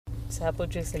It's apple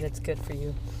juice and it's good for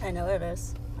you. I know it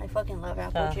is. I fucking love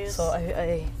apple juice. So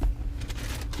I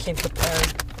came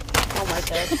prepared. Oh my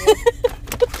god.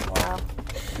 Wow.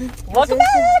 Welcome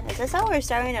back! Is this how we're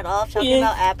starting it off? Talking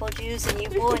about apple juice and you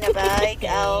pulling a bag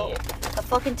out a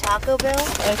fucking Taco Bell?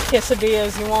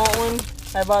 Quesadillas, you want one?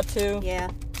 I bought 2. Yeah.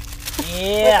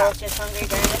 Yeah. We're both just hungry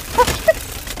during it.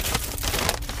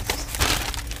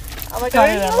 I'm like, are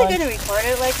we really going to record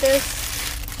it like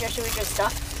this? Or should we just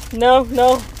stop?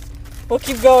 No. We'll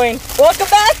keep going. Welcome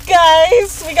back,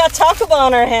 guys! We got Taco Bell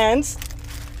on our hands.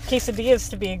 Quesadillas,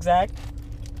 to be exact.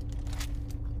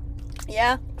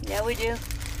 Yeah, we do.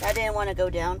 I didn't want to go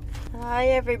down. Hi,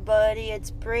 everybody. It's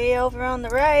Bree over on the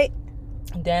right.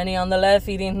 Danny on the left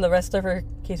eating the rest of her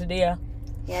quesadilla.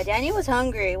 Yeah, Danny was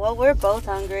hungry. Well, we're both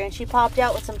hungry, and she popped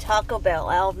out with some Taco Bell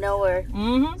out of nowhere.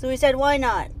 Mm-hmm. So we said, why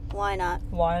not? Why not?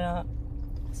 Why not?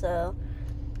 So,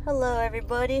 hello,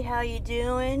 everybody. How you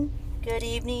doing? Good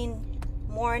evening,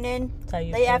 morning,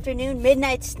 late afternoon,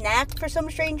 midnight snack for some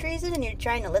strange reason, and you're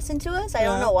trying to listen to us? I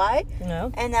don't know why.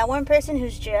 No. And that one person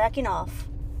who's jacking off.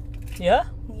 Yeah?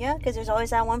 Yeah, because there's always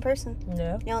that one person.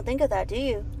 Yeah. You don't think of that, do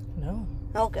you? No.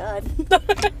 Oh, God.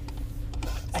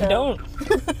 I don't.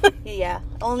 Yeah,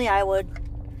 only I would.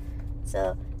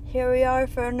 So, here we are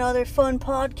for another fun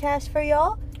podcast for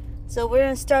y'all. So, we're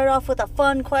going to start off with a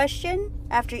fun question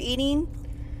after eating.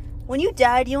 When you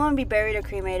die, do you want to be buried or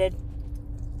cremated?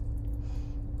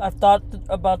 I've thought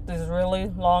about this really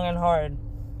long and hard.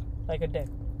 Like a dick.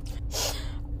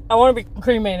 I want to be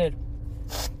cremated.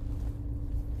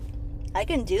 I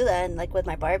can do that, like with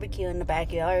my barbecue in the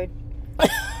backyard.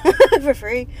 For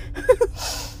free.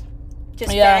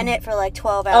 Just fan it for like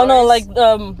 12 hours. Oh no, like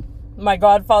my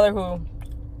godfather who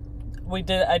I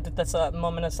did this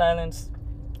moment of silence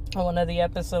on one of the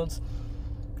episodes.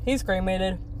 He's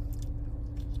cremated.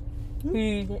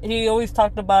 He always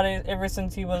talked about it ever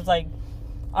since he was like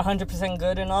 100%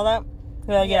 good and all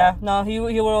that. No, he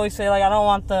would always say like, I don't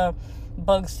want the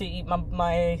bugs to eat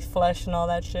my flesh and all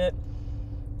that shit.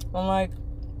 I'm like,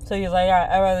 so he's like,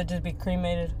 I'd rather just be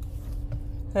cremated.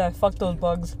 Yeah, fuck those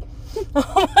bugs.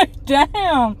 I'm like,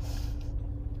 damn.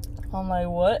 I'm like,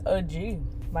 what a G.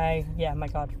 My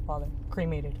godfather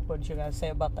cremated. What did you guys say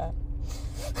about that?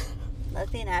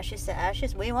 Nothing. Ashes to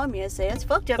ashes. What do you want me to say? It's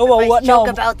fucked up if I joke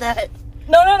about that.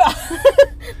 No.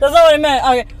 That's not what I meant.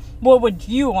 Okay, what would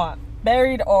you want?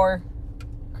 Buried or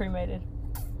cremated?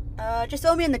 Just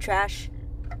throw me in the trash.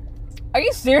 Are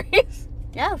you serious?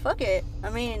 Yeah, fuck it. I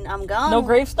mean, I'm gone. No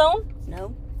gravestone?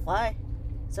 No. Why?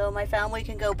 So my family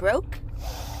can go broke?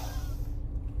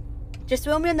 Just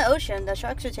throw me in the ocean. The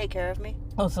sharks will take care of me.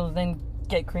 Oh, so then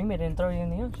get cremated and throw you in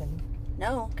the ocean?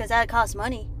 No, because that costs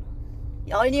money.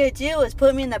 All you need to do is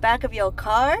put me in the back of your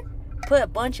car, put a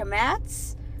bunch of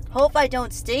mats, hope I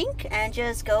don't stink, and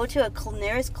just go to a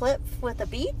nearest cliff at the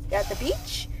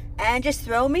beach, and just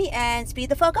throw me and speed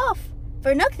the fuck off.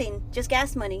 For nothing. Just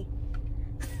gas money.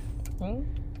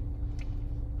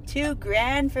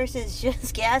 $2,000 versus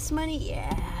just gas money?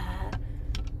 Yeah.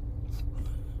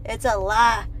 It's a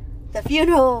lie. The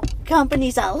funeral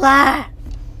company's a lie.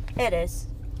 It is.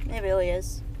 It really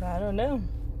is. I don't know.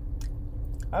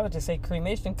 I would just say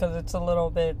cremation because it's a little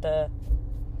bit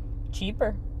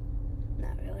cheaper.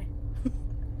 Not really.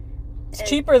 It's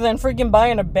cheaper than freaking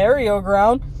buying a burial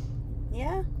ground.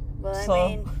 Yeah. But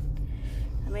I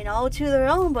mean, all to their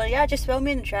own. But yeah, just throw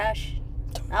me in the trash.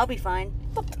 I'll be fine.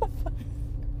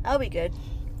 I'll be good.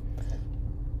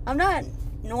 I'm not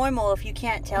normal if you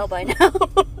can't tell by now.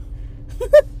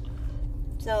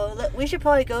 So we should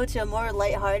probably go to a more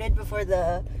lighthearted before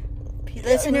the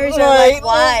listeners are like,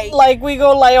 why? Like we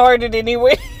go lighthearted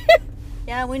anyway.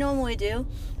 Yeah, we normally do.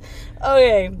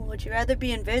 Okay. Would you rather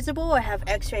be invisible or have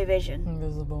X-ray vision?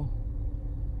 Invisible.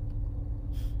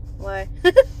 Why?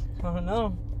 I don't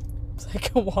know. So I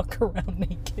can walk around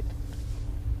naked.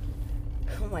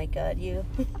 Oh my god, you.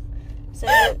 So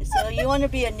you want to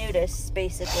be a nudist,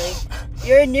 basically.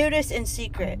 You're a nudist in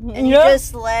secret. And you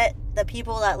just let the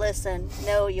people that listen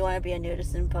know you want to be a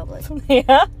nudist in public.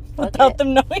 Yeah? Without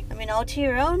them knowing? I mean, all to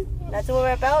your own. That's what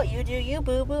we're about. You do you,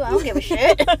 boo-boo. I don't give a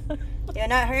shit. You're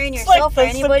not hurting yourself or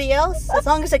anybody else. As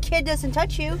long as a kid doesn't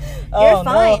touch you, you're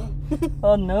fine. No.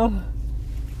 Oh, no.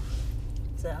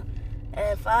 So,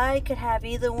 if I could have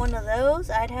either one of those,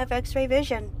 I'd have X-ray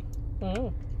vision.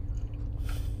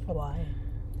 Why?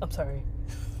 I'm sorry.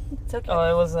 It's okay. Oh,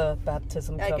 it was a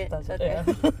baptism cup. That's okay.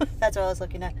 Yeah. That's what I was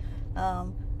looking at.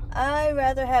 I'd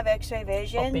rather have X-ray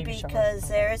vision because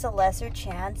there is a lesser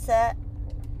chance that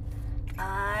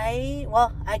I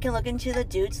can look into the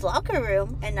dude's locker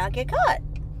room and not get caught.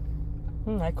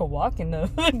 I could walk in the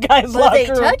guy's locker room. But if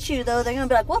they touch you, though, they're going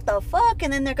to be like, what the fuck?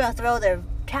 And then they're going to throw their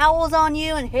towels on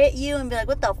you and hit you and be like,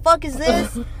 what the fuck is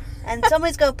this? And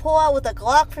somebody's gonna pull out with a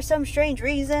Glock for some strange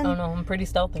reason. Oh no, I'm pretty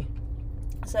stealthy.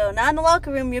 So not in the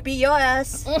locker room, you'll be your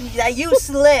ass. That you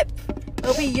slip.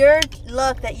 It'll be your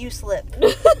luck that you slip.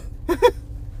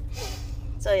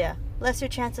 So yeah, lesser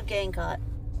chance of getting caught.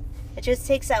 It just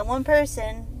takes that one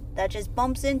person that just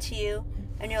bumps into you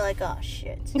and you're like, oh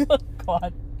shit. Oh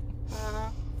God. Uh-huh.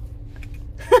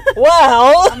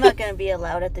 Wow. I'm not gonna be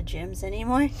allowed at the gyms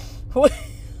anymore.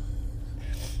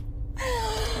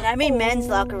 And I mean men's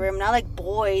locker room, not like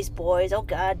boys. Oh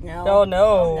God, no. Oh no.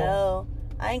 Oh no.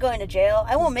 I ain't going to jail.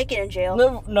 I won't make it in jail.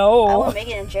 No. I won't make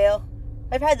it in jail.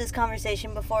 I've had this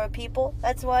conversation before with people.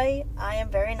 That's why I am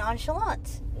very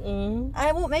nonchalant. Mm.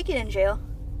 I won't make it in jail.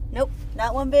 Nope,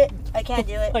 not one bit. I can't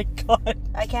do it. Oh my God.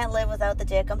 I can't live without the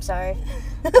dick. I'm sorry.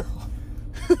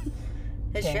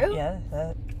 It's Yeah, true. Yeah.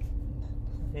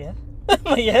 Yeah.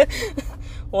 Yeah.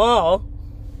 Wow.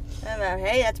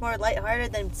 Hey, that's more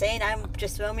lighthearted than saying I'm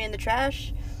just throw me in the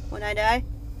trash when I die.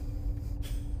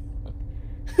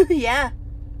 Yeah.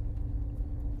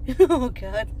 Oh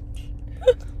God.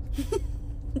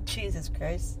 Jesus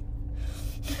Christ.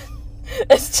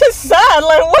 It's just sad.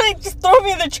 Like, what? Just throw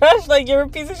me in the trash like you're a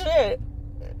piece of shit.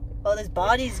 Well, this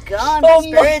body's gone. Oh My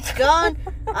my- spirit's gone.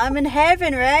 I'm in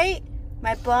heaven, right?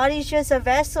 My body's just a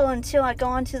vessel until I go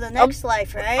on to the next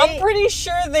life, right? I'm pretty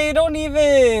sure they don't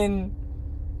even...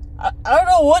 I don't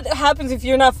know what happens if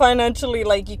you're not financially...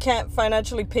 Like, you can't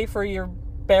financially pay for your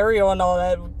burial and all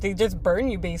that. They just burn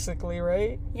you, basically,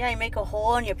 right? Yeah, you make a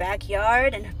hole in your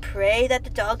backyard and pray that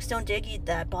the dogs don't dig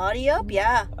that body up.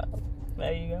 Yeah.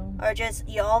 There you go. Or just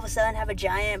you all of a sudden have a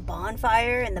giant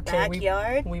bonfire in the Okay,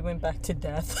 backyard. We went back to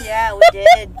death. Yeah, we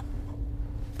did.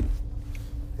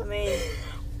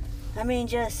 I mean,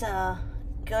 just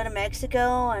go to Mexico.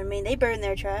 I mean, they burn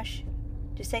their trash.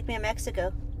 Just take me to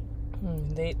Mexico.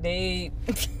 They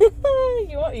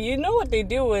you know what they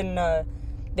do when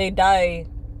they die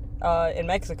in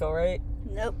Mexico, right?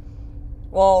 Nope.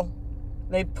 Well,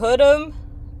 they put them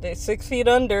 6 feet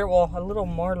under, well, a little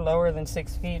more lower than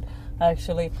 6 feet,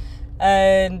 actually,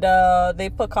 and they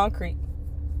put concrete.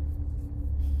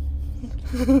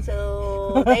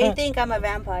 So they think I'm a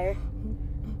vampire.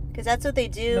 Because that's what they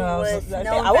do with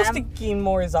I was thinking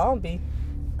more zombie.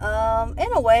 in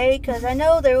a way, because I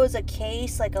know there was a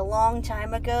case like a long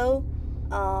time ago.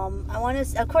 I want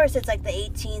to, of course, it's like the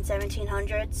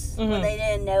 1700s when they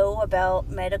didn't know about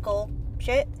medical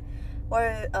shit.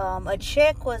 Where a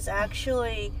chick was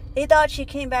actually, they thought she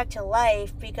came back to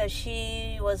life because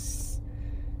she was,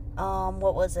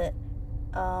 what was it?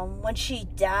 When she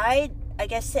died, I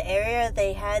guess the area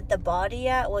they had the body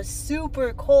at was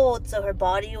super cold, so her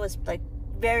body was like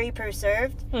very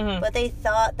preserved. But they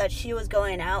thought that she was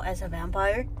going out as a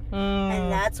vampire, and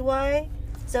that's why.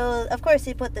 So of course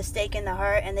they put the stake in the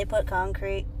heart and they put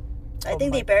concrete. I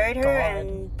think they buried her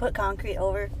and put concrete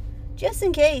over, just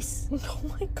in case. Oh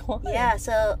my God. Yeah,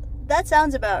 so that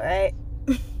sounds about right.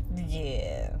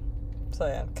 Yeah. So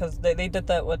yeah, because they did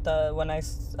that with when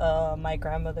my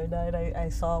grandmother died. I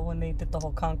saw when they did the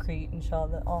whole concrete and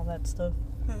all that stuff.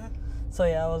 So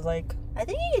yeah, I was like, I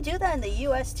think you could do that in the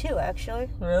U.S. too, actually.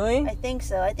 really? I think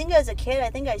so. I think as a kid, I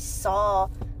think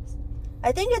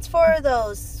I think it's for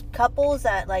those couples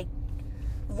that like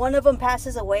one of them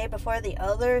passes away before the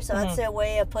other, so that's their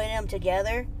way of putting them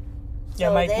together. Yeah,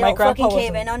 So my they don't grandpa fucking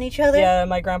cave in on each other. Yeah,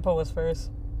 my grandpa was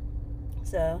first.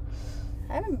 So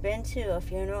I haven't been to a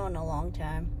funeral in a long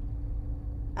time.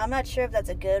 I'm not sure if that's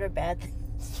a good or bad thing.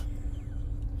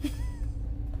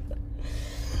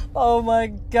 Oh my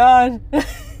God.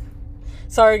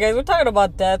 Sorry guys, we're talking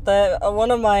about death. One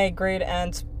of my great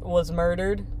aunts was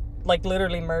murdered, like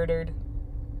literally murdered.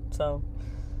 So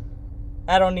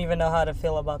I don't even know how to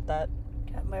feel about that.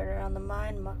 Got murder on the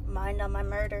mind on my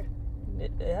murder.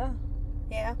 Yeah.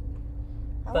 Yeah.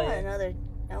 I But-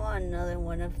 want another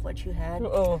one of what you had.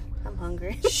 Oh I'm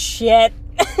hungry. shit.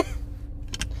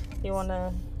 You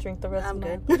wanna drink the rest I'm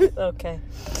of good. Okay.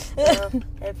 So,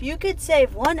 if you could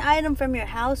save one item from your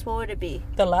house, what would it be?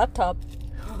 The laptop.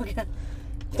 Oh god.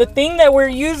 The thing that we're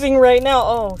using right now.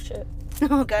 Oh shit.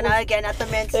 Oh god, not again, not the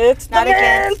mints. It's Not the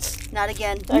again. mint. Not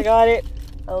again. I got it.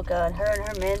 Oh god, her and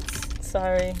her mints.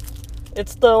 Sorry.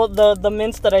 It's the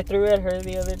mints that I threw at her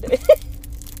the other day.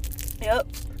 Yep.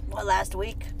 Well, last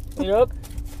week. Yep.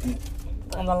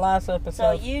 On the last So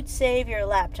episode. you'd save your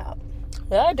laptop.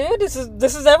 Yeah, dude, this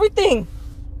is everything.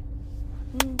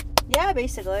 Yeah,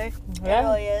 basically. It Yeah.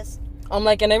 really is. I'm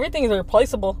like, and everything is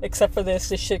replaceable except for this.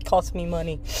 This shit costs me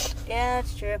money. Yeah,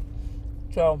 that's true.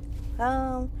 So,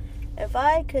 If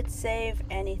I could save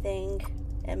anything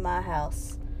in my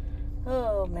house,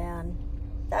 oh man,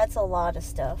 that's a lot of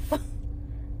stuff.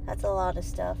 That's a lot of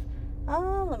stuff.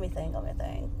 Let me think.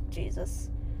 Jesus.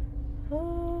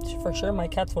 For sure, my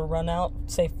cats will run out,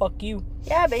 say "fuck you."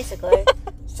 Yeah, basically.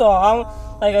 So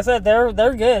like I said, they're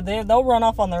good. They'll run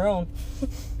off on their own.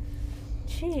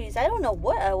 Jeez, I don't know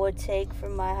what I would take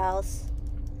from my house.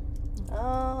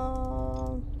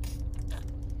 Oh,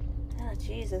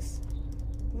 Jesus.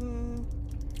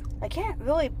 I can't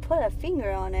really put a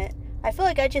finger on it. I feel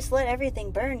like I just let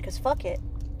everything burn because fuck it.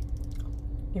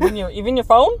 Even your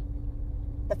phone?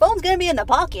 The phone's gonna be in the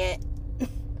pocket.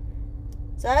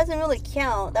 So that doesn't really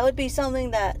count. That would be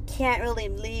something that can't really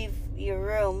leave your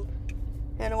room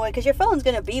in a way, because your phone's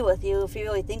gonna be with you if you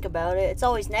really think about it. It's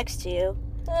always next to you.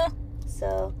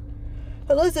 So,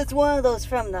 unless it's one of those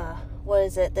from the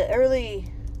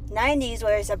early 90s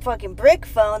where it's a fucking brick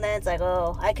phone, then it's like,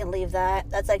 oh, I can leave that.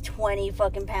 That's like 20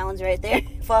 fucking pounds right there.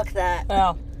 Fuck that.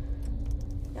 Yeah.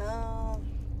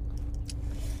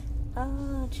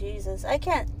 Oh, Jesus. I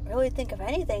can't really think of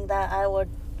anything that I would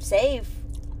save.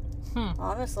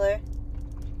 Honestly.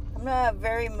 I'm not a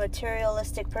very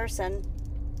materialistic person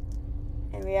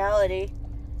in reality.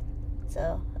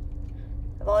 So,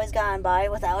 I've always gotten by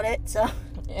without it, so.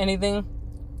 Anything?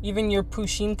 Even your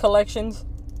Pusheen collections?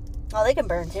 Oh, they can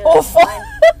burn too. Oh, That's fuck! fine.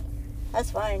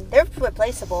 That's fine. They're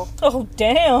replaceable. Oh,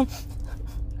 damn.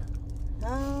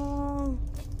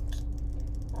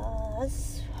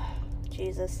 That's...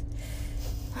 Jesus.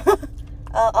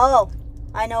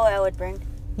 I know what I would bring.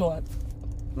 What?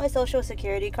 My social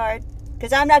security card.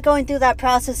 Because I'm not going through that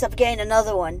process of getting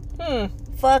another one.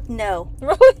 Fuck no.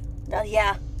 Really?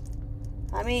 Yeah.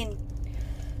 I mean,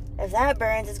 if that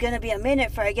burns, it's going to be a minute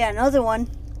before I get another one.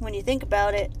 When you think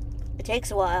about it, it takes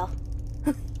a while.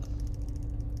 So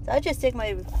I just take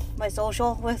my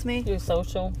social with me. Your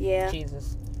social? Yeah.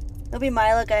 Jesus. It'll be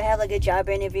my luck I have like a job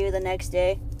interview the next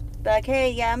day. Be like, hey,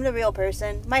 yeah, I'm the real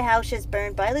person. My house just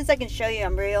burned, but at least I can show you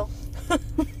I'm real.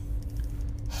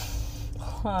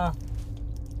 Huh.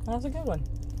 That's a good one.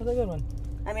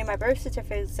 I mean, my birth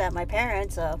certificate's at my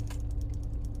parents', so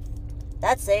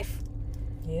that's safe.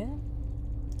 Yeah.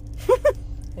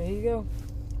 There you go.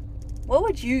 What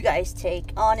would you guys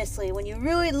take, honestly, when you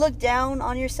really look down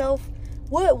on yourself?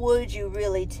 What would you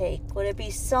really take? Would it be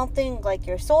something like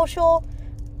your social?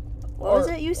 What was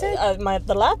it you said?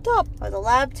 The laptop. Or the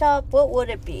laptop? What would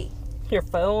it be? Your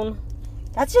phone.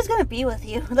 That's just gonna be with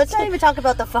you. Let's not even talk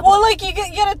about the phone. Well, like, you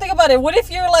gotta think about it. What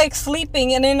if you're, like,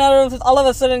 sleeping and then all of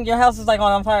a sudden your house is, like,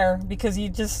 on fire because you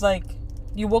just, like,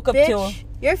 you woke up Bitch,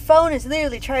 your phone is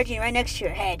literally charging right next to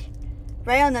your head.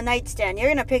 Right on the nightstand. You're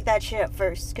gonna pick that shit up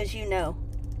first, because you know.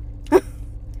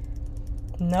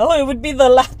 No, it would be the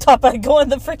laptop. I go in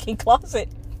the freaking closet.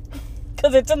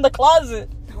 Because it's in the closet.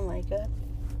 Oh my god.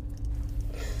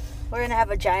 We're gonna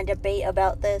have a giant debate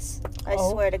about this. I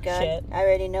swear to God. Shit. I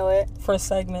already know it. First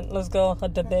segment. Let's go. A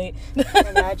debate.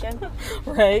 Imagine.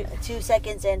 Right. 2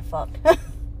 seconds in, fuck.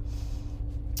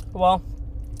 Well,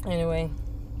 anyway.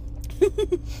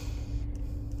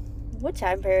 What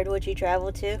time period would you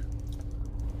travel to?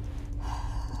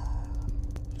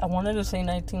 I wanted to say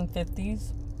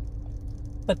 1950s.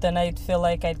 But then I'd feel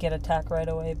like I'd get attacked right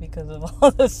away because of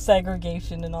all the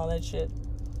segregation and all that shit.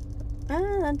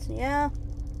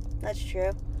 That's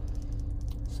true.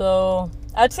 So,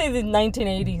 I'd say the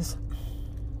 1980s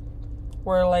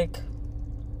were like...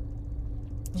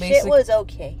 Shit was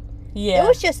okay. Yeah. It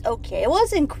was just okay. It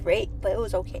wasn't great, but it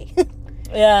was okay.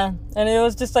 Yeah, and it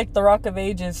was just like the Rock of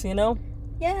Ages, you know?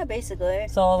 Yeah, basically.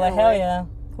 So, like, hell yeah.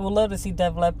 We'd love to see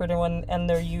Def Leppard and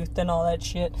their youth and all that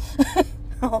shit.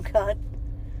 Oh, God.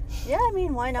 Yeah, I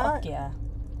mean, why not? Fuck yeah.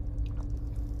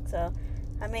 So,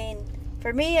 I mean,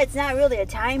 for me, it's not really a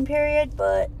time period,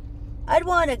 but I'd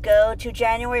want to go to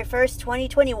January 1st,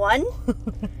 2021,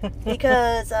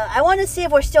 because I want to see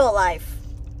if we're still alive.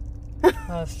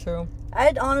 That's true.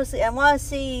 I want to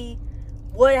see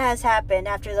what has happened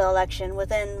after the election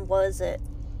within, was it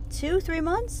 2-3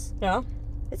 months? Yeah.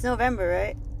 It's November,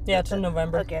 right? Yeah, it's in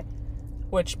November. Okay.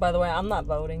 Which, by the way, I'm not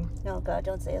voting. No, God,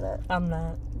 don't say that. I'm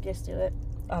not. Just do it.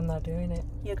 I'm not doing it.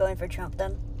 You're going for Trump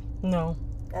then? No.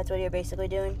 That's what you're basically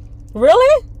doing?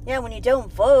 Really? Yeah, when you don't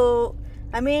vote.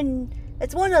 I mean,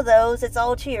 it's one of those, it's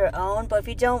all to your own, but if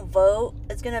you don't vote,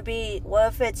 it's going to be, what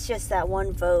if it's just that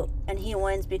one vote and he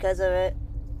wins because of it?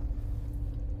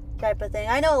 Type of thing.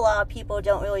 I know a lot of people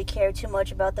don't really care too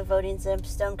much about the voting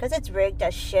system because it's rigged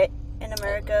as shit in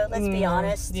America, let's be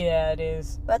honest. Yeah, it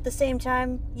is. But at the same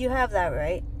time, you have that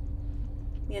right.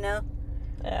 You know?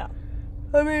 Yeah.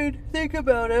 I mean, think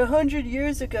about it. 100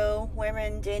 years ago,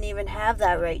 women didn't even have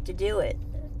that right to do it.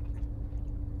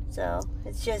 So,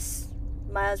 it's just,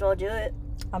 might as well do it.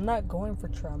 I'm not going for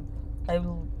Trump.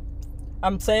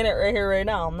 I'm saying it right here, right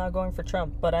now. I'm not going for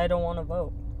Trump, but I don't want to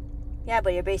vote. Yeah,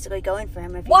 but you're basically going for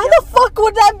him. If you Why don't the fuck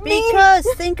would that mean? Because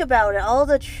think about it. All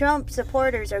the Trump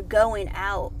supporters are going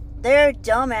out. Their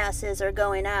dumbasses are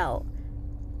going out.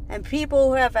 And people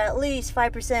who have at least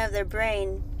 5% of their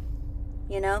brain,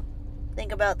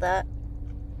 think about that.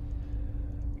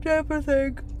 Type of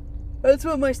thing. That's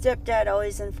what my stepdad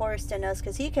always enforced in us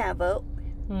because he can't vote.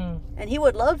 And he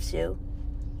would love to.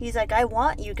 He's like, I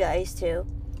want you guys to.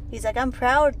 He's like, I'm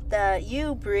proud that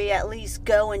you, Bree, at least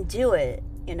go and do it,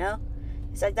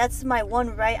 He's like, that's my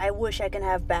one right I wish I can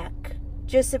have back.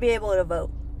 Just to be able to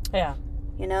vote. Yeah.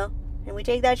 And we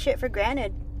take that shit for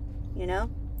granted, Yeah.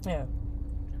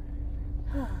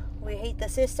 We hate the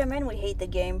system and we hate the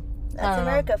game. That's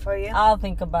America for you. I'll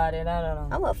think about it. I don't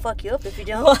know. I'm gonna fuck you up if you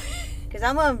don't. Because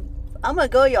I'm gonna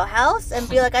go to your house and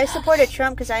be like, I supported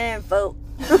Trump because I didn't vote.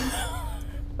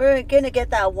 We're gonna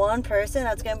get that one person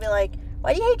that's gonna be like,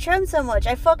 why do you hate Trump so much?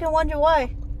 I fucking wonder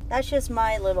why. That's just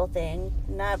my little thing.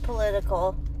 Not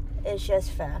political. It's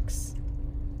just facts.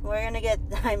 We're gonna get,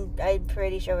 I'm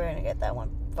pretty sure we're gonna get that one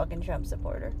fucking Trump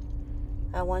supporter.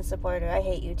 That one supporter. I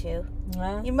hate you too.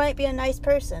 Yeah. You might be a nice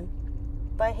person,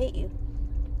 but I hate you.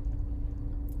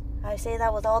 I say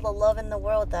that with all the love in the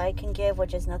world that I can give,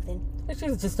 which is nothing. I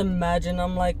should just imagine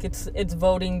I'm like, it's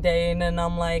voting day, and then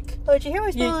I'm like... Oh, did you hear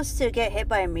we're supposed to get hit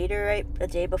by a meteorite the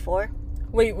day before?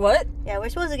 Wait, what? Yeah, we're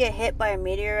supposed to get hit by a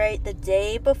meteorite the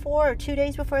day before, or 2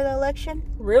 days before the election.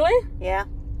 Really? Yeah.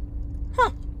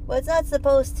 Huh. Well, it's not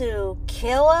supposed to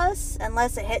kill us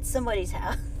unless it hits somebody's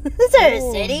house. It's not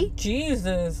a city.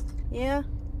 Jesus. Yeah.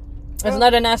 It's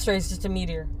not an asteroid, it's just a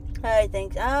meteor. I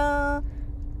think, yeah,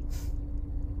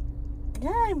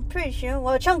 I'm pretty sure.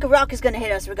 Well, a chunk of rock is going to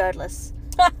hit us regardless.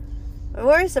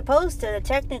 We're supposed to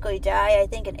technically die, I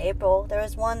think, in April. There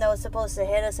was one that was supposed to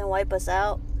hit us and wipe us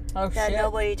out. Oh, that shit.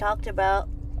 Nobody talked about.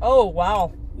 Oh,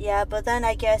 wow. Yeah, but then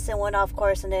I guess it went off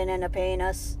course and didn't end up paying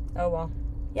us. Oh, well.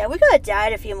 Yeah, we could have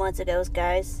died a few months ago,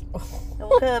 guys. It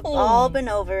could have all been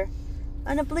over.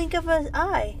 On a blink of an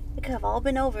eye. It could have all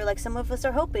been over like some of us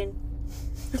are hoping.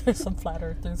 There's some flat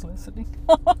earthers listening.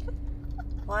 Well,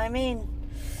 I mean,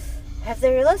 if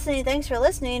they're listening, thanks for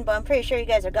listening, but I'm pretty sure you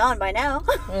guys are gone by now.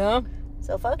 Yeah.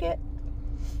 So fuck it.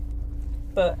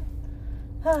 But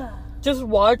just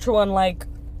watch when, like,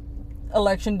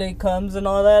 election day comes and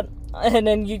all that, and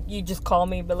then you just call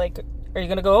me, but like, are you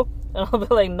gonna go? And I'll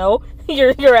be like, no.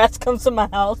 Your ass comes to my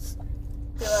house.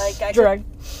 You're like,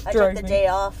 I took the day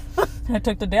off. I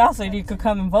took the day off so you could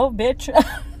come and vote, bitch.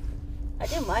 I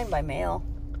did mine by mail.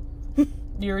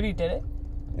 You already did it?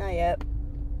 Not yet.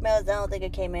 Mail, I don't think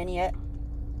it came in yet.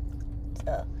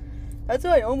 So that's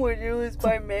what I normally do is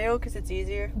by mail because it's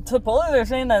easier. Supposedly they're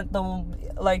saying that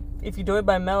if you do it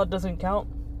by mail, it doesn't count.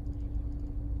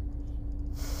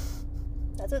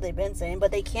 That's what they've been saying,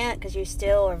 but they can't because you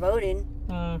still are voting.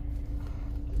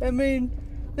 I mean,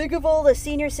 think of all the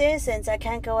senior citizens that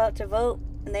can't go out to vote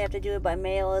and they have to do it by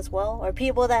mail as well, or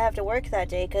people that have to work that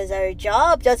day because their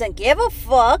job doesn't give a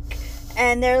fuck,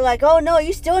 and they're like, oh no,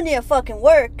 you still need to fucking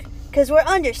work because we're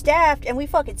understaffed and we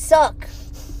fucking suck.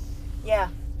 Yeah,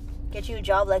 get you a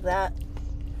job like that.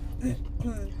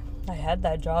 I had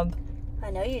that job. I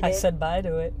know you did. I said bye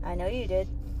to it. I know you did.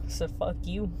 So fuck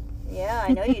you. Yeah,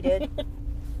 I know you did.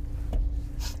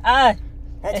 That's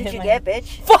what you get,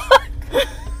 bitch. Fuck!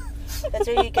 That's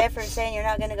what you get for saying you're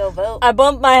not gonna go vote. I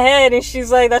bumped my head and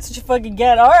she's like, that's what you fucking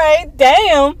get. Alright,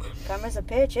 damn. Karma's a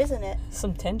bitch, isn't it?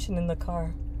 Some tension in the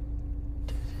car.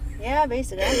 Yeah,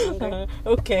 basically. I'm hungry.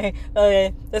 Okay,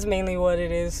 that's mainly what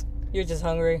it is. You're just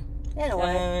hungry. In a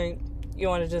way. You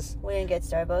want to just... We didn't get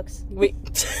Starbucks. We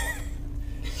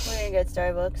didn't get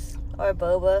Starbucks. Or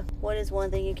boba. What is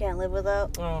one thing you can't live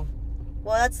without? Oh.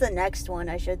 Well, that's the next one,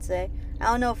 I should say. I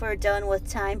don't know if we're done with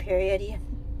time period yet.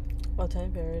 What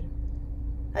time period?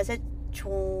 I said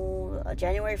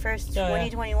January 1st,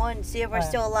 2021. Yeah. See if we're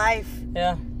still alive.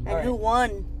 Yeah. And who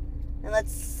won.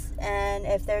 And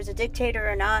if there's a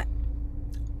dictator or not.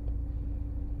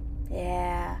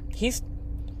 Yeah.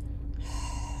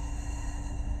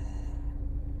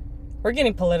 We're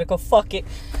getting political. Fuck it.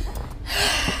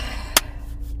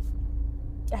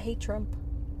 I hate Trump.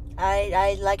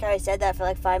 I like how I said that for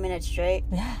like 5 minutes straight.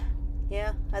 Yeah.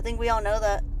 Yeah, I think we all know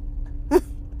that.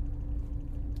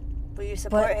 But you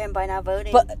support him by not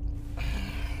voting. But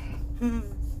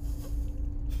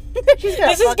She's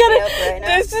gonna fuck me up right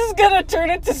now. This is gonna turn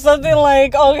into something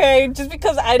like, okay, just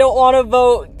because I don't want to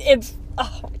vote, it's,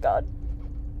 oh my god,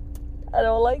 I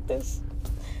don't like this.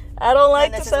 I don't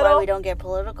like this at all. And this is why we don't get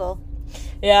political.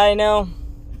 Yeah, I know.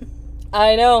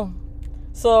 I know.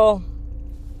 So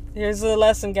here's the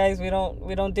lesson, guys. We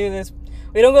don't do this.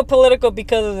 We don't go political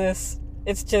because of this.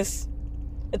 It's just,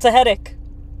 it's a headache.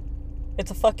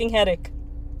 It's a fucking headache.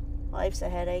 Life's a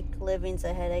headache. Living's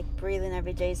a headache. Breathing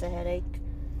every day's a headache.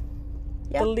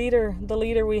 Yep. The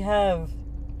leader we have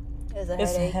Is a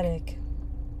is headache. a headache.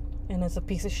 And it's a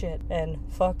piece of shit. And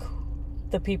fuck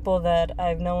the people that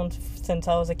I've known since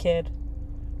I was a kid.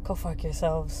 Go fuck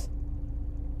yourselves.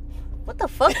 What the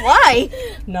fuck? Why?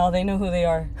 No, they know who they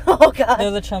are. Oh god.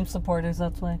 They're the Trump supporters,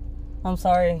 that's why. I'm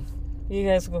sorry. You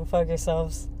guys go fuck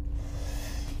yourselves.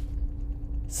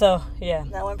 So, yeah.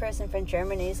 That one person from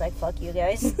Germany is like, fuck you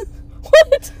guys.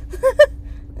 What?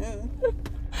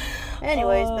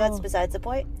 Anyways, that's besides the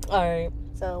point. Alright.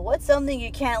 So, what's something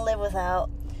you can't live without?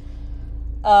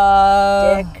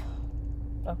 Dick.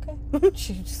 Okay.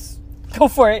 Just go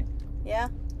for it. Yeah.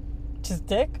 Just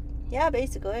dick? Yeah,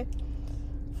 basically.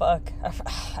 Fuck.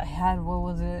 I had, what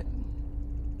was it?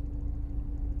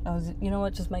 You know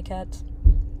what? Just my cats.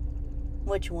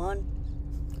 Which one?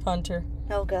 Hunter.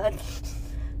 Oh god.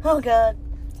 Oh god.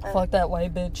 Fuck that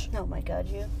white bitch. Oh my god,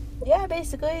 you. Yeah,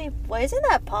 basically. Wait, isn't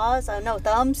that paws? Oh no,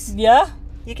 thumbs. Yeah?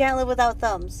 You can't live without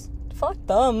thumbs. Fuck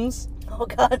thumbs. Oh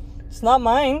god. It's not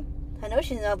mine. I know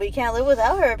she's not, but you can't live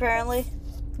without her apparently.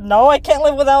 No, I can't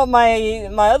live without my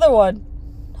other one.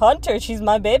 Hunter, she's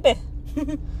my baby.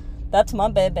 That's my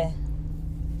baby.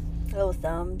 Oh,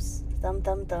 thumbs.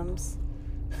 Thumbs.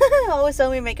 Always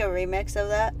tell me to make a remix of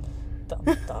that.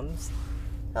 Thumbs.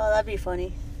 Oh, that'd be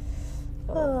funny.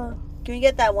 Oh. Can we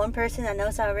get that one person that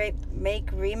knows how to make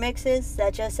remixes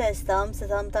that just says thumbs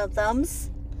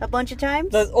a bunch of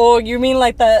times? You mean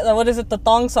like what is it, the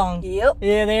thong song? Yep.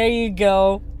 Yeah, there you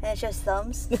go. And it's just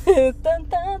thumbs. Dun, dun,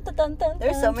 dun, dun, dun,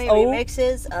 There's so many oh.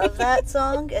 remixes of that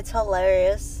song. It's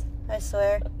hilarious. I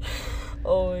swear.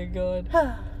 Oh my god.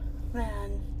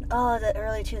 Man. Oh, that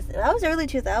was early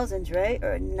 2000s, right?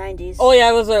 Or 90s. Oh yeah,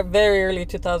 it was a very early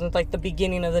 2000s, like the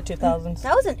beginning of the 2000s.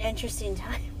 That was an interesting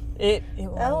time. It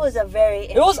was. That was a very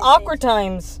It was awkward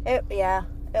times. Yeah,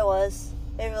 it was.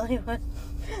 It really was.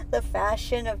 The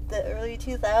fashion of the early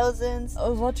 2000s. I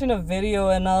was watching a video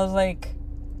and I was like,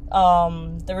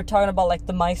 they were talking about like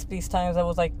the MySpace times that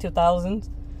was like 2000s.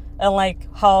 And like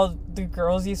how the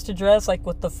girls used to dress, like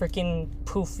with the freaking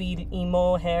poofy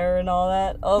emo hair and all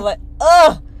that. I was like,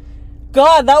 ugh!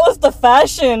 God, that was the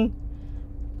fashion.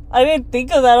 I didn't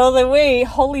think of that. I was like, wait,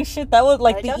 holy shit, that was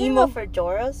like Are you the talking emo. about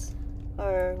fedoras?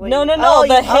 Or what No, do you- no,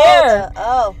 the hair.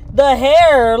 Oh, The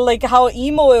hair, like how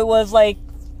emo it was, like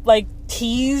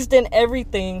teased and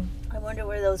everything. I wonder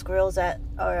where those girls are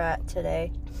at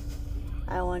today.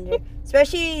 I wonder,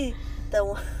 especially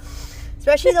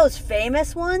those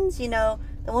famous ones. You know,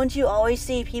 the ones you always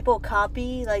see people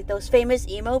copy, like those famous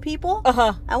emo people.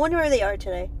 Uh-huh. I wonder where they are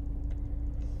today.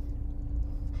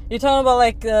 You're talking about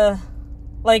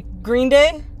like Green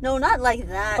Day? No, not like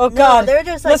that. Oh No, God, they're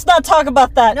just like let's not talk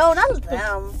about that. no, not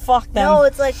them. Fuck them. No,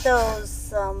 it's like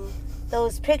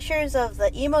those pictures of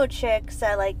the emo chicks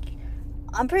that like.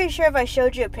 I'm pretty sure if I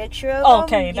showed you a picture of them,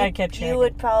 Okay, I get you. You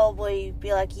would probably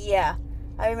be like, yeah,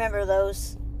 I remember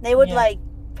those. They would Yeah. like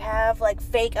have like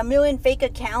a million fake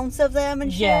accounts of them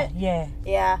and shit. Yeah.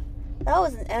 Yeah, that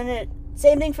was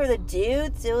same thing for the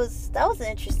dudes. That was an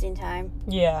interesting time.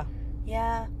 Yeah.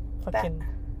 Yeah, Fucking.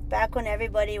 back when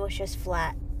everybody was just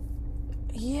flat.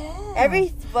 Yeah.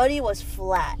 Everybody was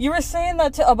flat. You were saying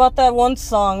that about that one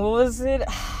song. What was it?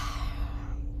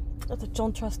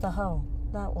 Don't Trust the Hoe.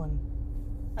 That one.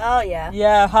 Oh yeah.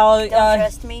 Yeah. How? Don't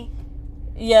trust me.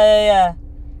 Yeah.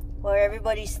 Where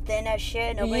everybody's thin as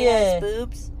shit. Nobody Yeah. has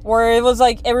boobs. Where it was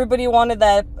like everybody wanted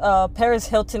that Paris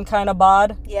Hilton kind of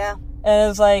bod, Yeah. and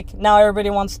it's like now everybody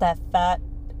wants that fat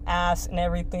ass and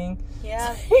everything.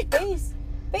 Yeah.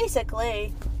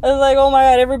 Basically. I was like, oh my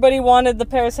god, everybody wanted the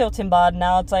Paris Hilton bod.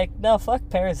 Now it's like, no, fuck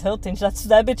Paris Hilton.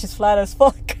 That bitch is flat as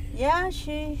fuck. Yeah,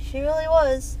 she really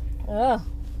was. Yeah.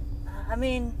 I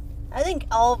mean, I think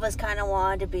all of us kind of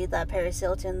wanted to be that Paris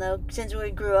Hilton, though, since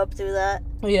we grew up through that.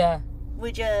 Yeah.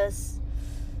 We just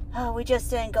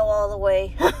didn't go all the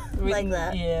way like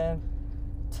that. Yeah.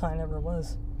 I never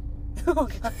was. Oh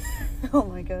god. Oh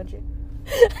my god.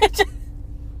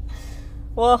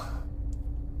 Well,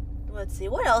 Let's see.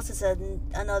 What else is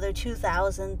another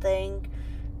 2000 thing?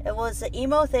 It was the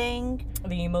emo thing.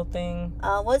 the emo thing.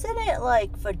 Wasn't it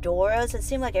like fedoras? It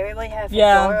seemed like everybody had a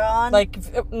fedora on. Like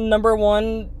number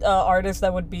one artist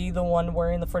that would be the one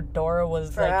wearing the fedora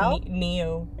was Pharrell? like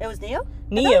Neo. It was Neo?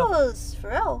 Neo. I thought it was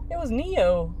Pharrell. It was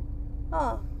Neo.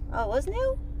 Oh, it was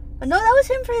Neo? Oh, no, that was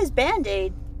him for his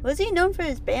Band-Aid. Was he known for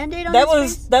his Band-Aid on That his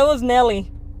was face? that was Nelly.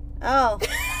 Oh.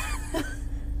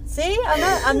 See?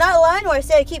 I'm not lying when I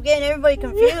say I keep getting everybody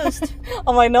confused.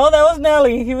 I'm like, no, that was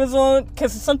Nelly. He was one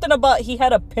because something about he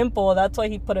had a pimple. That's why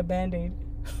he put a Band-Aid.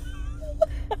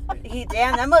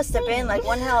 Damn, that must have been like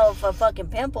one hell of a fucking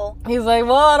pimple. He's like,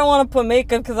 well, I don't want to put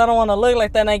makeup because I don't want to look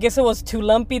like that. And I guess it was too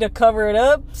lumpy to cover it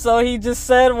up. So he just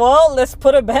said, well, let's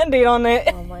put a Band-Aid on it.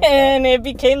 Oh my And it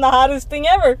became the hottest thing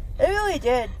ever. It really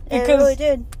did. It Because- really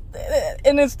did.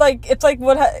 And it's like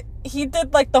what he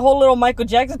did, like the whole little Michael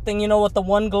Jackson thing, you know, with the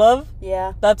one glove.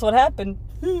 Yeah. That's what happened.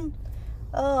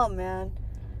 Oh man.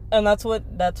 And that's what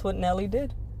Nelly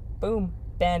did. Boom.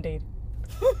 Band-Aid.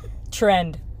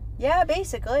 Trend. Yeah,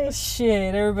 basically.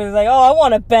 Shit, everybody's like, oh, I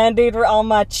want a Band-Aid on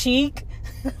my cheek.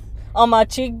 On my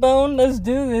cheekbone. Let's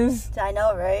do this. I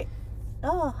know, right?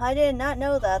 Oh, I did not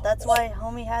know that. That's why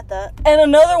homie had that. And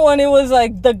another one, it was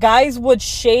like the guys would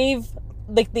shave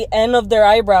like the end of their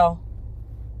eyebrow.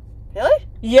 Really?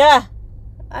 Yeah.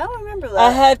 I don't remember that.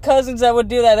 I had cousins that would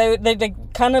do that. They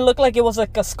kind of looked like it was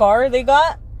like a scar they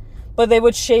got. But they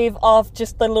would shave off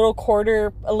just a little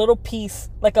quarter, a little piece,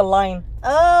 like a line.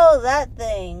 Oh, that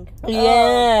thing.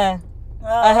 Yeah. Oh,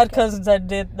 I had okay. cousins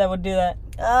that would do that.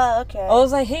 Oh, okay. I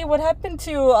was like, hey, what happened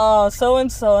to so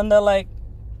and so? And they're like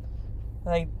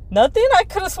nothing. I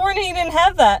could have sworn he didn't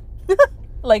have that.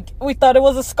 Like we thought it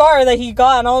was a scar that he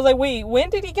got, and I was like, wait, when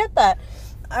did he get that?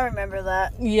 I remember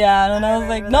that. Yeah, and I was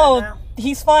like, remember no, that now.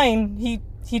 he's fine.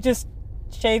 He just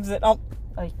shaves it. Oh,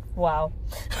 like wow.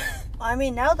 I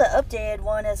mean, now the updated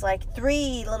one is like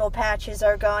 3 little patches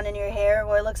are gone in your hair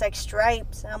where it looks like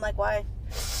stripes. And I'm like, why?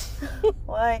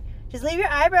 Why? Just leave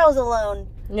your eyebrows alone.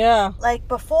 Yeah. Like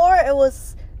before, it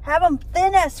was have them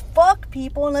thin as fuck,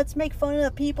 people, and let's make fun of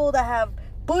the people that have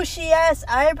bushy ass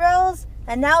eyebrows.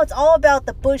 And now it's all about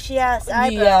the bushy ass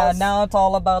eyebrows. Yeah, now it's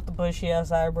all about the bushy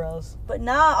ass eyebrows. But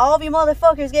nah, all of you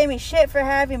motherfuckers gave me shit for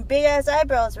having big ass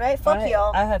eyebrows, right? Fuck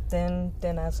y'all. I had thin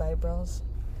ass eyebrows.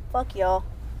 Fuck y'all.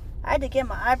 I had to get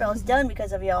my eyebrows done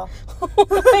because of y'all.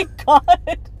 Oh my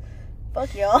god.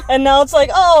 Fuck y'all. And now it's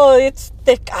like, oh, it's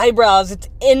thick eyebrows. It's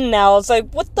in now. It's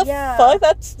like, what the Yeah. fuck?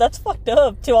 That's fucked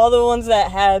up. To all the ones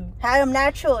that had. Had them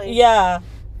naturally. Yeah.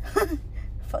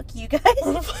 Fuck you guys.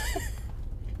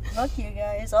 Fuck you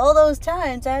guys. All those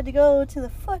times I had to go to the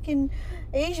fucking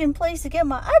Asian place to get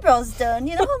my eyebrows done.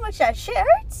 You know how much that shit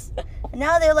hurts? And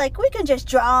now they're like, we can just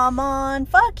draw them on.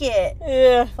 Fuck it.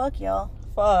 Yeah. Fuck y'all.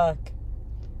 Fuck.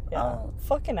 Yeah. Oh.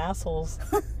 Fucking assholes.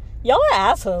 Y'all are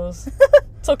assholes.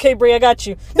 It's okay, Brie. I got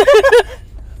you.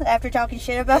 After talking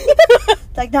shit about me.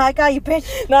 It's like, nah, I got you,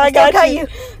 bitch. Nah, I still got you.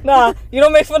 Nah, you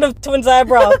don't make fun of twins'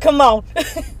 eyebrow. Come on.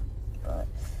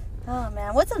 Oh,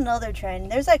 man. What's another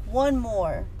trend? There's like one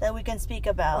more that we can speak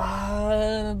about.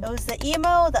 It was the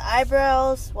emo, the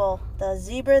eyebrows, well, the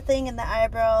zebra thing in the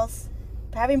eyebrows,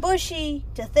 having bushy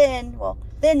to thin, well,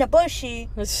 thin to bushy,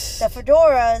 the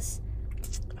fedoras,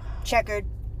 checkered,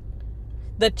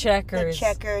 the the checkers.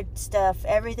 checkered stuff.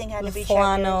 Everything had The to be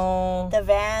flannel. checkered. The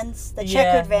Vans, the Yeah,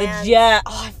 checkered Vans. yeah.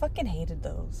 Oh, I fucking hated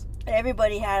those.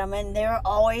 Everybody had them, and they were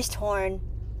always torn.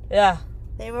 Yeah.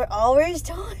 They were always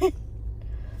torn.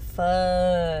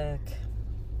 Fuck.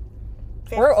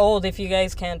 We're old if you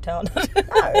guys can't tell.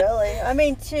 Not really. I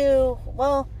mean,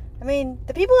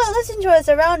 the people that listen to us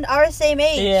around our same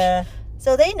age. Yeah.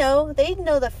 So they know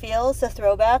the feels, the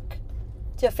throwback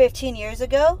to 15 years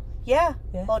ago. Yeah.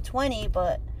 Well, 20,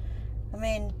 but I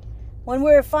mean, when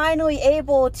we were finally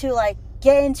able to like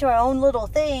get into our own little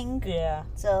thing. Yeah.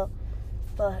 So,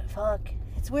 but fuck,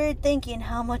 it's weird thinking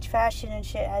how much fashion and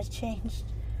shit has changed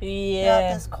throughout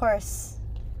Yeah. this course.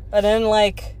 And then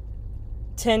like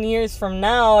 10 years from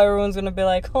now, everyone's gonna be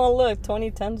like, oh look,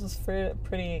 2010s was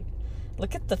pretty.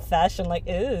 Look at the fashion, like,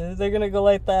 ew, they're gonna go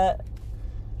like that.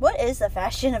 What is the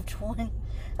fashion of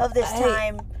this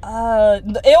time?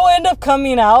 It will end up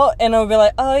coming out, and it'll be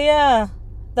like, oh yeah,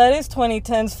 that is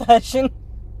 2010s fashion.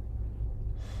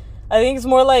 I think it's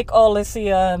more like, oh, let's see,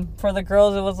 for the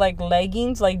girls, it was like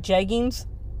leggings, like jeggings.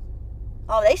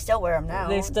 Oh, they still wear them now.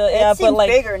 They still, it yeah, seems but like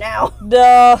bigger now.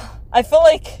 I feel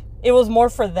like it was more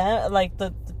for them, like the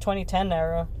 2010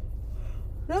 era.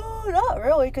 No, not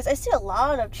really, because I see a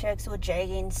lot of chicks with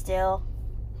jeggings still.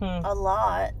 A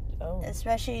lot. Oh.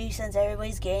 Especially since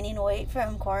everybody's gaining weight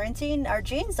from quarantine. Our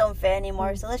jeans don't fit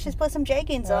anymore, so let's just put some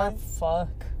jeggings on. Fuck.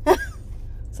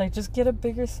 It's like, just get a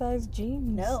bigger size jeans.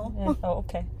 No. Yeah. Oh,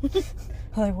 okay.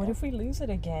 Like, what if we lose it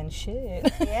again?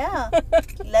 Shit. Yeah.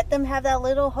 Let them have that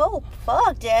little hope.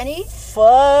 Fuck, Danny.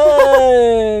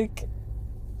 Fuck.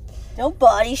 Don't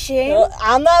body shame. No,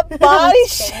 I'm not body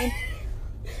Just shaming. kidding.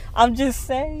 I'm just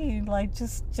saying, like,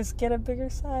 just get a bigger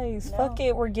size. No. Fuck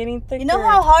it, we're getting thicker. You know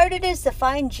how hard it is to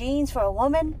find jeans for a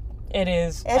woman? It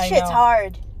is. That I shit's know.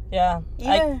 hard. Yeah.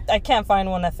 Yeah. I can't find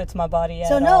one that fits my body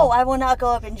So at no, all. I will not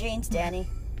go up in jeans, Danny.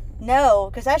 No,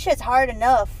 because that shit's hard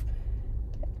enough.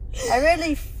 I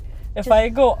really... If I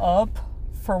go up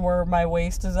for where my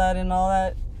waist is at and all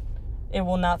that, it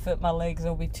will not fit my legs.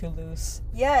 It'll be too loose.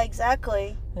 Yeah,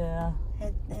 exactly. Yeah.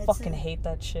 It's Fucking hate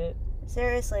that shit.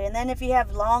 Seriously. And then if you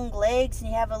have long legs and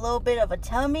you have a little bit of a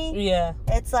tummy, Yeah.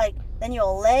 it's like, then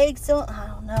your legs don't, I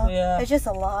don't know. Yeah. It's just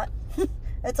a lot.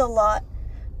 It's a lot.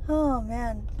 Oh,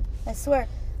 man. I swear.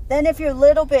 Then if you're a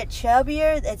little bit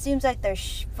chubbier, it seems like their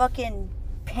fucking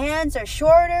pants are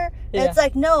shorter. Yeah. It's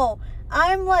like, no,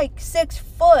 I'm like 6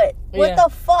 foot. What Yeah. the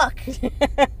fuck?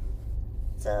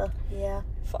 So, yeah.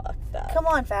 Fuck that. Come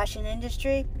on, fashion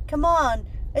industry. Come on.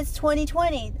 It's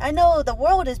 2020. I know the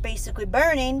world is basically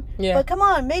burning. Yeah. But come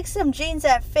on, make some jeans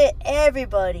that fit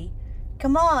everybody.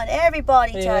 Come on, every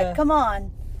body type. Yeah. Come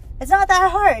on. It's not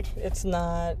that hard. It's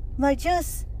not. Like,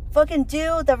 just fucking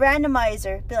do the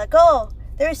randomizer. Be like, oh,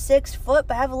 they're 6 foot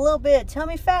but have a little bit of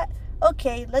tummy fat.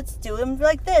 Okay, let's do them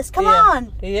like this. Come Yeah.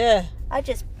 on. Yeah.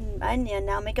 I need to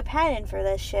now make a pattern for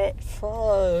this shit.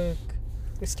 Fuck.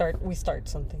 We start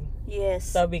something.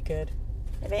 Yes. That'd be good.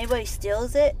 If anybody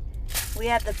steals it, we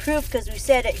have the proof because we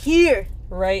said it here.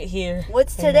 Right here.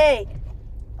 What's today?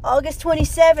 August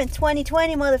 27th,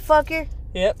 2020, motherfucker.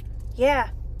 Yep. Yeah.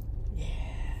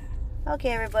 Okay,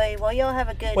 everybody. Well, y'all have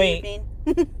a good Wait.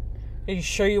 evening. Are you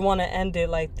sure you want to end it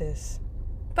like this?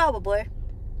 Probably.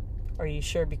 Are you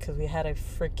sure? Because we had a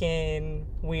freaking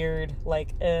weird,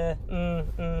 like,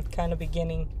 kind of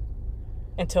beginning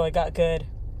until it got good.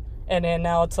 And then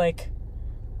now it's like,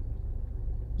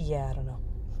 yeah, I don't know.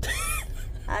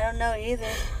 I don't know either.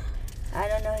 I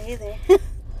don't know either.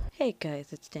 Hey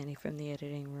guys, it's Danny from the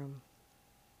editing room.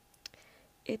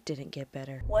 It didn't get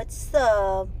better. What's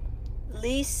the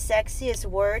least sexiest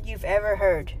word you've ever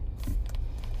heard?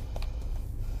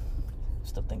 I'm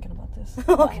still thinking about this.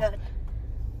 Oh, Wow. God.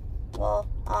 Well,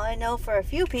 I know for a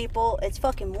few people, it's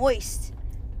fucking moist.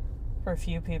 For a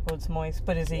few people, it's moist.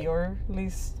 But is it your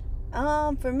least?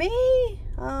 For me,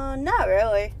 not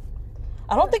really.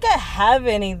 I don't think I have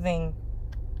anything.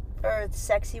 Or the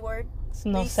sexy word. It's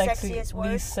no Least sexy. sexiest word?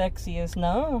 Least sexiest.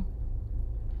 No.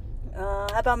 How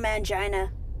about mangina?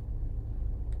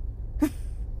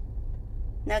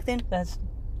 Nothing? That's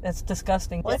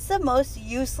disgusting. What's the most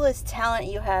useless talent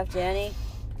you have, Danny?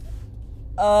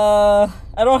 I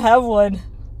don't have one.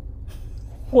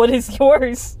 What is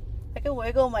yours? I can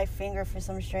wiggle my finger for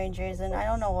some strange reason. I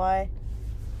don't know why.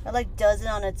 It like does it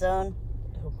on its own.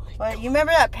 Oh my But you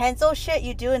remember that pencil shit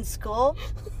you do in school?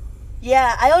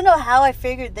 Yeah, I don't know how I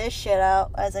figured this shit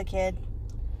out as a kid.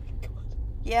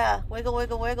 Yeah, wiggle,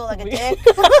 wiggle, wiggle like a dick.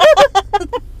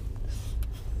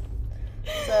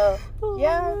 So,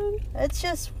 yeah, it's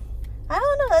just, I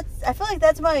don't know. I feel like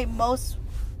that's my most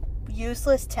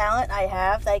useless talent I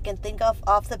have that I can think of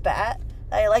off the bat.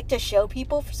 That I like to show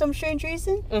people for some strange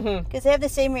reason. Mm-hmm. Because they have the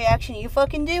same reaction you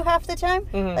fucking do half the time.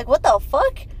 Mhm. Like, what the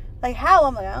fuck? Like, how?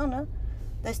 I'm like, I don't know.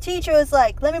 This teacher was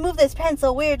like, let me move this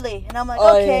pencil weirdly. And I'm like,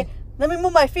 Oh, okay, yeah. let me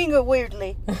move my finger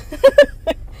weirdly.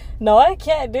 No, I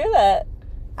can't do that.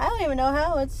 I don't even know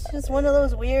how. It's just one of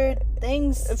those weird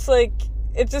things. It's like,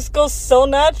 it just goes so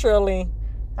naturally.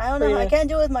 I don't know. for I you. can't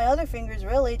do it with my other fingers,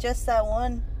 really. Just that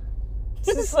one.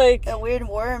 It's just like, A weird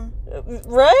worm.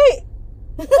 right?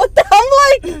 What the,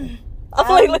 I'm like,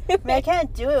 I mean, I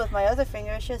can't do it with my other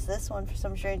finger. It's just this one for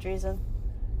some strange reason.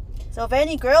 So if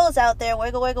any girls out there,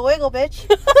 wiggle, wiggle, wiggle, bitch.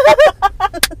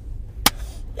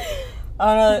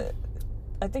 I don't know.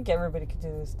 I think everybody could do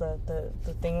this. The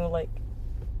thing with like.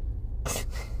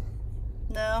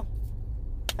 No.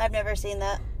 I've never seen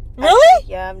that. Really?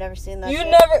 Actually, yeah, I've never seen that You shit.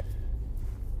 never.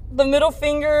 The middle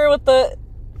finger with the.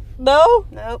 No?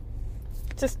 Nope.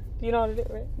 Just, you know how to do it,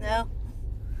 right? No.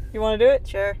 You want to do it?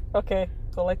 Sure. Okay.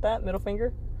 Go like that, middle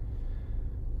finger.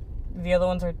 The other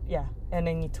ones are, yeah. And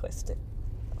then you twist it.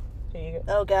 There you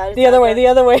go. Oh, God. it's The other not way, going. the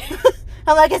other way.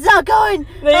 I'm like, it's not going.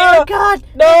 There you Oh, go. God.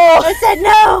 No! It said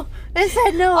no. It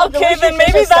said no. Okay, Let's then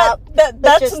just maybe stop. Let's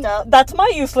that's just stop. that's my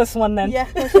useless one then. Yeah,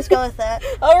 let's just go with that.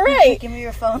 All right. Give me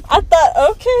your phone. I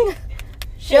thought, okay.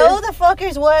 Show the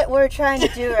fuckers what we're trying to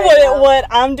do right now. What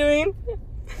I'm doing?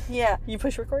 Yeah, You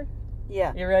push record?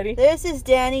 yeah. You ready? This is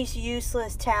Danny's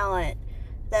useless talent.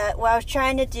 That what I was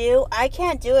trying to do, I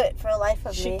can't do it for the life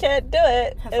of She me. can't do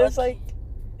it. Fuck It's like,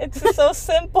 it's so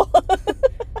simple.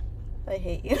 I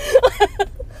hate you.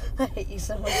 I hate you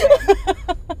so much.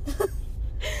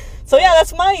 So yeah,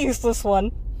 that's my useless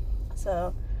one.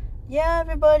 So, yeah,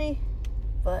 everybody.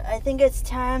 But I think it's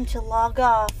time to log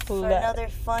off for Let- another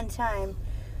fun time.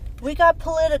 We got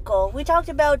political. We talked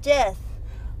about death.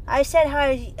 I said how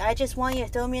I just want you to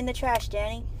throw me in the trash,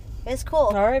 Danny. It's cool.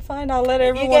 All right, fine. I'll let If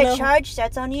everyone you get know. charged,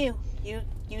 that's on you. You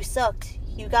sucked.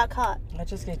 You got caught. I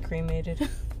just get cremated.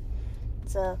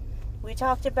 So, we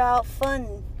talked about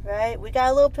fun, right? We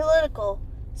got a little political.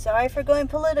 Sorry for going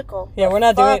political. Yeah, but we're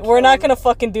not fuck doing. We're not him. gonna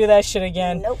fucking do that shit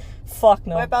again. Nope. Fuck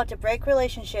no. We're about to break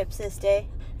relationships this day.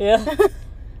 Yeah.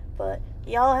 But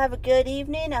y'all have a good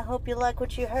evening. I hope you like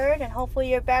what you heard, and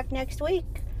hopefully you're back next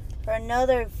week for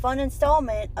another fun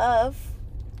installment of.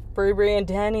 Brie and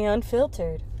Danny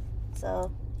Unfiltered.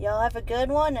 So y'all have a good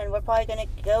one, and we're probably gonna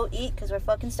go eat because we're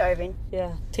fucking starving.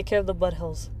 Yeah. Take care of the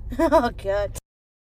buttholes. Oh God.